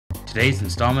Today's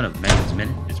installment of Meaghan's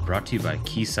Minute is brought to you by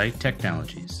Keysight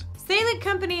Technologies. Saelig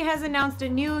Company has announced a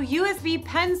new USB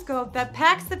pen scope that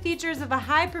packs the features of a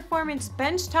high-performance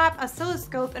benchtop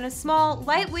oscilloscope in a small,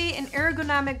 lightweight, and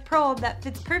ergonomic probe that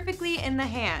fits perfectly in the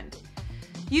hand.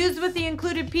 Used with the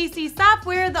included PC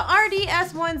software, the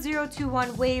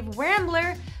RDS1021 Wave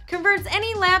Rambler converts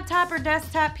any laptop or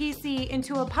desktop PC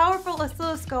into a powerful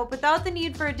oscilloscope without the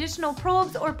need for additional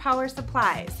probes or power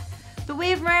supplies. The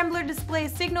Wave Rambler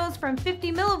displays signals from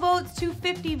 50 millivolts to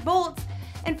 50 volts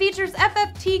and features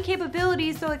FFT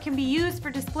capabilities so it can be used for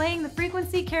displaying the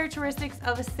frequency characteristics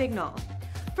of a signal.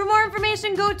 For more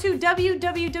information, go to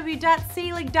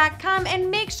www.saelig.com and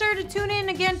make sure to tune in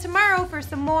again tomorrow for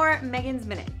some more Meaghan's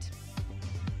Minute.